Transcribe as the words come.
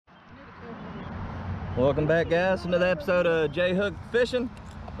Welcome back, guys, to another episode of J Hook Fishing.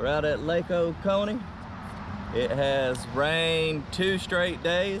 We're out at Lake Oconee. It has rained 2 straight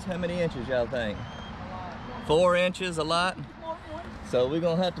days. How many inches y'all think? 4 inches, a lot. So we're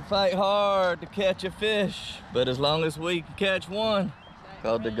gonna have to fight hard to catch a fish, but as long as we can catch one,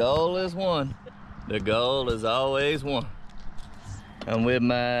 because the goal is one. The goal is always one. I'm with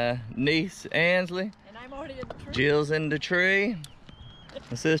my niece Ansley. And I'm already in the tree. Jill's in the tree.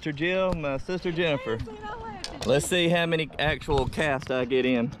 My sister Jill, my sister Jennifer. Let's see how many actual casts I get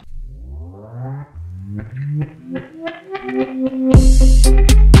in.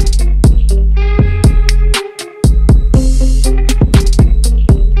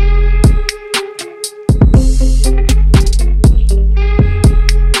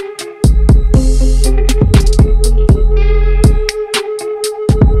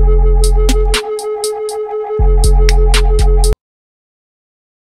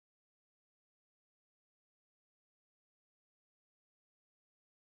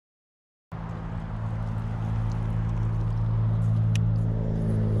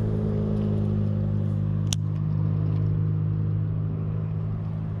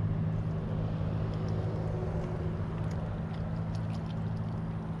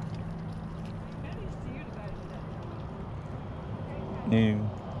 You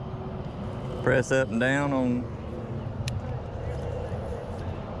press up and down on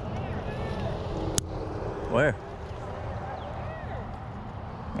where?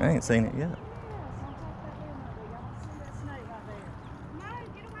 I ain't seen it yet.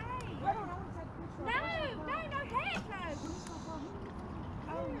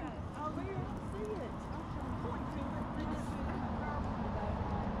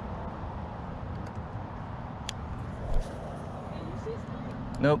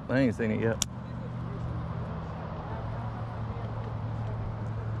 Nope, I ain't seen it yet.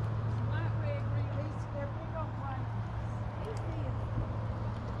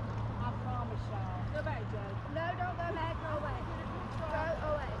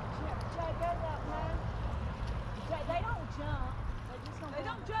 They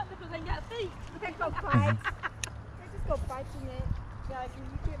don't jump because they got feet. They go fight. They just go fight in it. Can you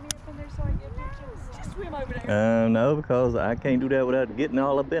get me up in there so I can get pictures? Just swim over there. No, because I can't do that without getting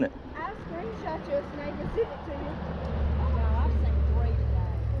all up in it. I'll screenshot you a snake and send it to you. No, I've seen 3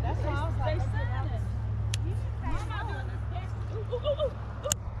 today. That's why I was like, they sign it. I'm not doing this.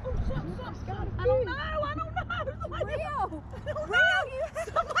 Something. I don't know. Somebody, Real. I don't know.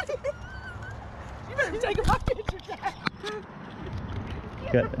 Somebody. You better take my picture, Jack.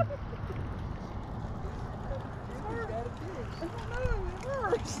 Got that.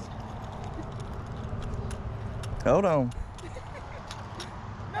 Hold on.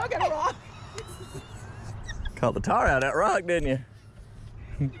 Now I got a rock. Caught the tar out of that rock, didn't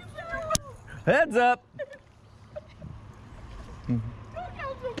you? Heads up.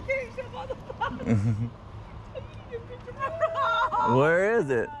 Where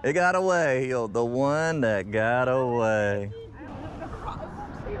is it? It got away. The one that got away.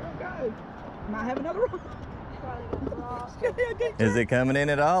 Might have another rock. Is it coming in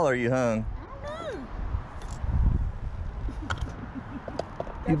at all, or you hung?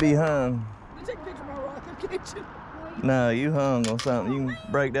 You be hung. You take a picture of my rock in the kitchen. No, you hung on something. You can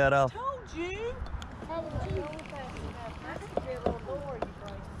break that off. I told you.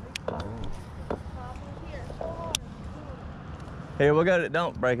 Here, we'll go to,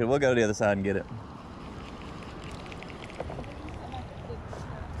 don't break it. We'll go to the other side and get it.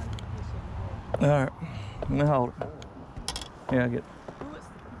 All right, let me hold it. Yeah, I get it.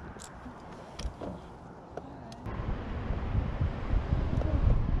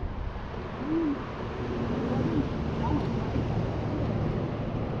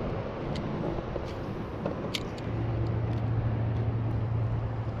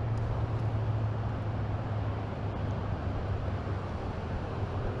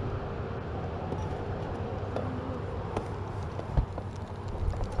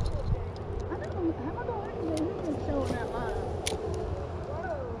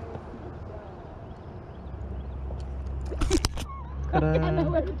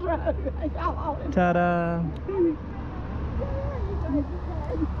 Ta-da!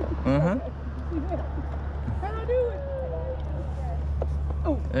 Uh-huh. How'd I do it?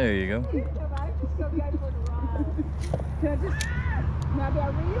 Oh. There you go. Can I just, now do I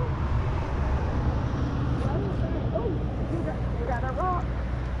reel? Oh, you got a rock.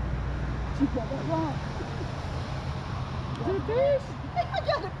 She got that rock. Is it a fish? I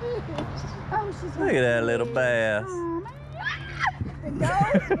got a fish. Oh, she's Look at that little bass. The goal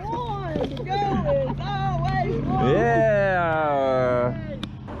is one. The goal is always one. Yeah.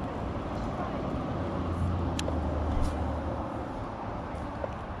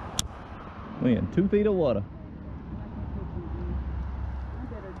 We in 2 feet of water. I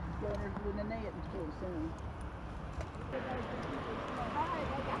better go in there with the net and pull soon.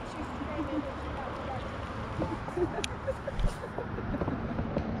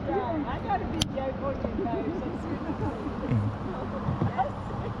 I got a video for you guys.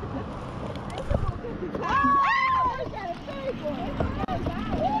 I got a big one.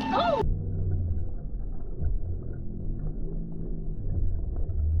 Oh!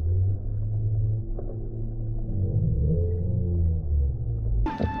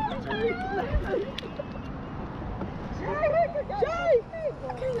 Jay!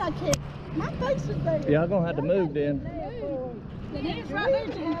 I can't. My face is there. Y'all gonna have to move then. The net's right there,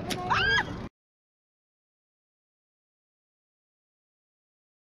 Jay. Ah!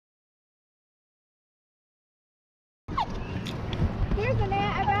 Here's the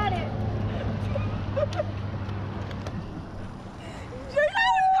net, I got it.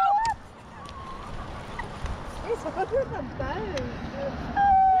 It's under the boat.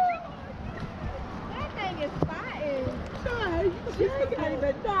 That thing is fighting. Jay gave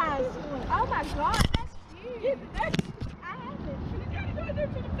a nice one. Oh my god, that's huge. I have it. You gotta go in there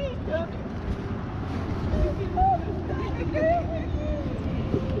for the fish, Doug.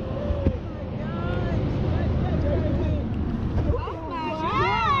 Oh my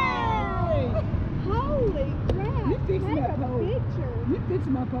god. Holy crap. You fixing Take that a pole. picture. You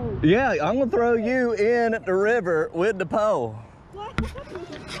fixing my pole. Yeah, I'm gonna throw you in at the river with the pole. What?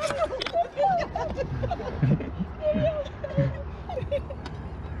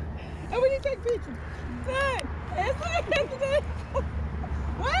 Oh, we need to take pictures. Look, it's like this.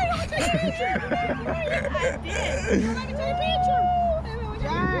 Wait, I want to take a picture. I did. Let me take a picture.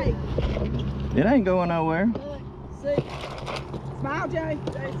 Jay. It ain't going nowhere. See? Smile, Jay.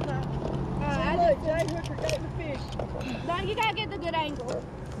 Jay, smile. See, look, Jay Hooker gave the fish. No, you gotta get the good angle.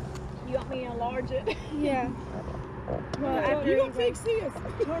 You want me to enlarge it? Yeah. Well, after you you gonna fix this?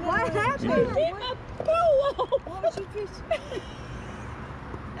 What happened? You hit my pole. Why was you fixing?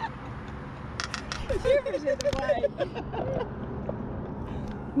 Rivers in the way.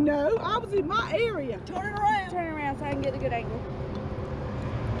 No, I was in my area. Turn it around. Turn around so I can get the good angle.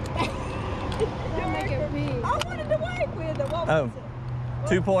 Don't make it big. I wanted to wait with it. What Oh. was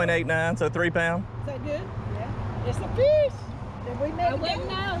it? 2.89, so 3 pounds. Is that good? Yeah. It's a fish. Did we make it?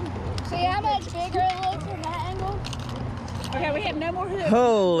 know. See how much bigger it looks from that angle? Okay, we have no more hooks.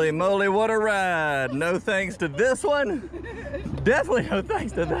 Holy moly, what a ride. No thanks to this one. Definitely no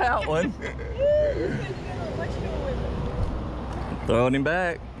thanks to that one. What you doing with it? Throwing him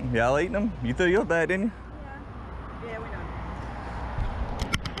back. Y'all eating them? You threw yours back, didn't you? Yeah, we know.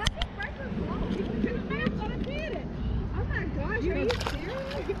 Oh my gosh, are you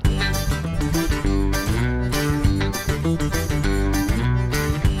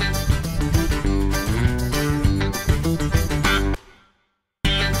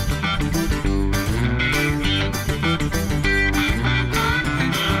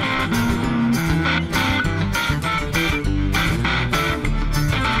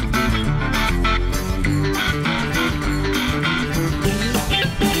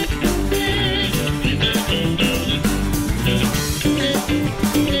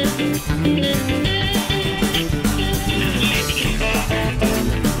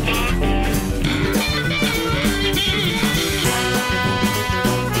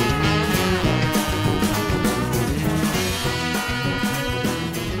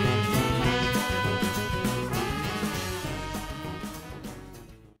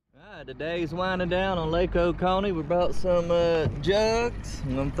Today's winding down on Lake Oconee. We brought some jugs.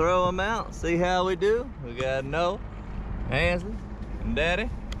 I'm gonna throw them out, see how we do. We got Noah, Ansley, and Daddy.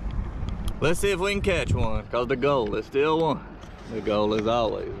 Let's see if we can catch one, because the goal is still one. The goal is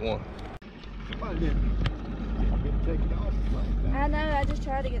always one. Somebody didn't take it off. I know, I just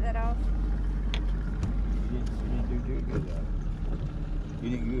tried to get that off. You didn't do too good job. You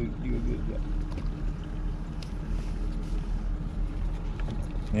didn't do a good job.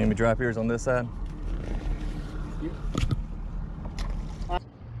 You need me to drop yours on this side?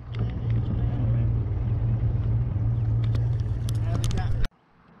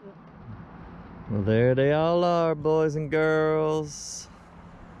 Well, there they all are, boys and girls.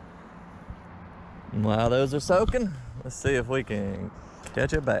 And while those are soaking, let's see if we can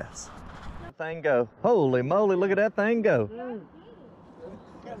catch a bass. Thing go. Holy moly, look at that thing go. Get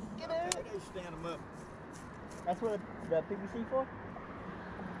out. Stand them up. That's what the PVC for?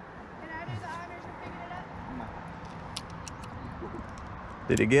 Can I do the honors of picking it up?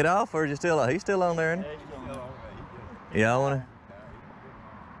 Did he get off or is he still? He's still on there, isn't he? Yeah, I wanna.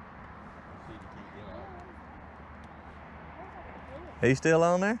 He's still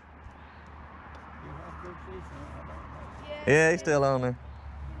on there? Yeah, he's still on there.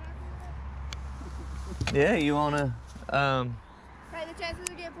 Yeah, you wanna Take the chances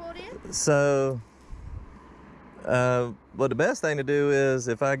to get pulled in? so well, the best thing to do is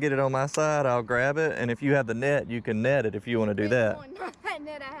if I get it on my side, I'll grab it, and if you have the net, you can net it if you want to do that. One, not that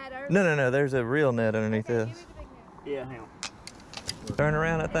net I had earlier. No, there's a real net underneath Okay, this. give me the big net. Yeah, hang on. Turn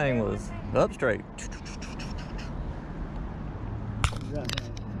around, that thing was up straight.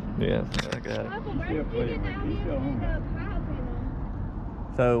 Yeah, I got it. Michael, where did you get down here with the pile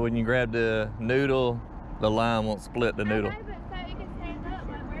pin? So when you grab the noodle, the line won't split the noodle. I know, but so it can stand up,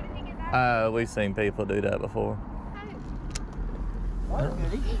 but where did he get that? We've seen people do that before.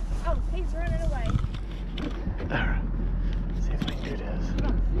 Oh, he's running away. Alright, see if we can do this.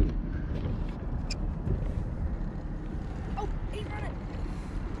 Oh, he's running.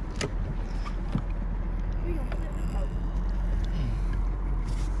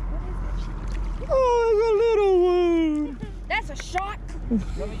 Oh, a little wound. That's a shark. You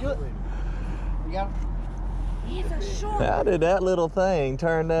want me to do it? You got him? He's a shark. How did that little thing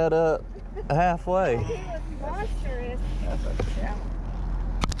turn that up halfway? He was monstrous. That's a challenge.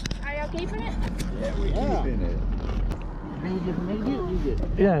 Are y'all keeping it? Yeah, we keeping it. Man, you get it.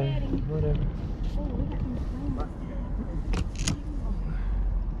 Yeah, whatever. Oh, we got some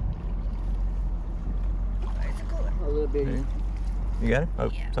Where's the cooler? A little bit. You got it? Oh,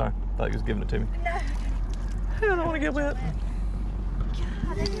 Yeah. sorry. Thought you was giving it to me. No. I don't want to get wet.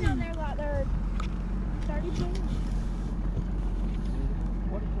 God, they get on there like they're 30 pounds.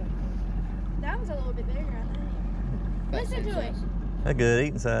 That was a little bit bigger, I think. Listen to it. A good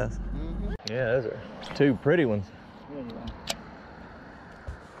eating size. Mm-hmm. Yeah, those are two pretty ones.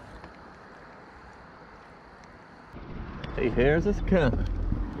 He hears us coming.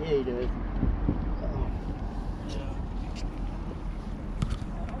 Yeah, he does.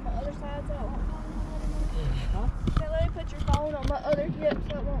 On the other side, so it won't fall in the water. Huh? Okay, let me put your phone on my other hip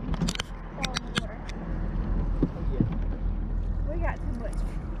so it won't fall in the water. We got too much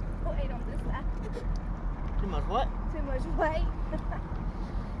weight on this side. Too much what? Too much weight.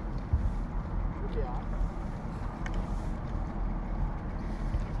 Yeah.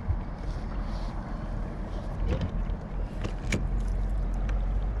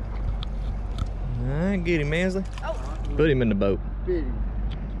 All right, get him, Mansley. Oh, Put him in the boat. Bitty.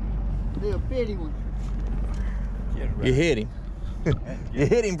 Little bitty one. You hit him. You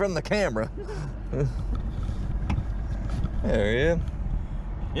hit him from the camera. There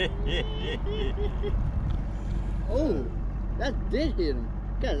he is. Oh, that did hit him.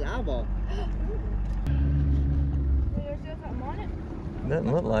 Got his eyeball. there's still something on it?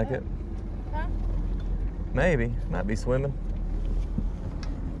 Doesn't look like it. Huh? Maybe. Might be swimming.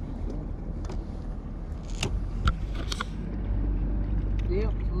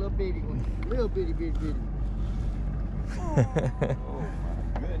 Yep, it's a little bitty one. Little bitty. Oh. Oh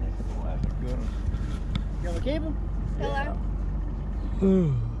my goodness. Oh, that's a good one. You want to keep him? Hello?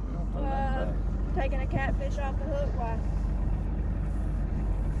 Taking a catfish off the hook? Why?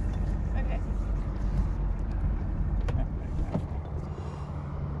 Okay.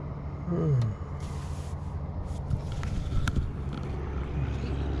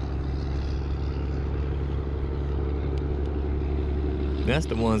 That's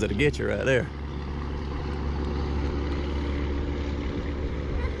the ones that'll get you right there.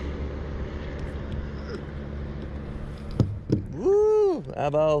 Woo!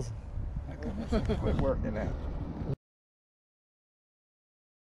 Eyeballs. Quit working out.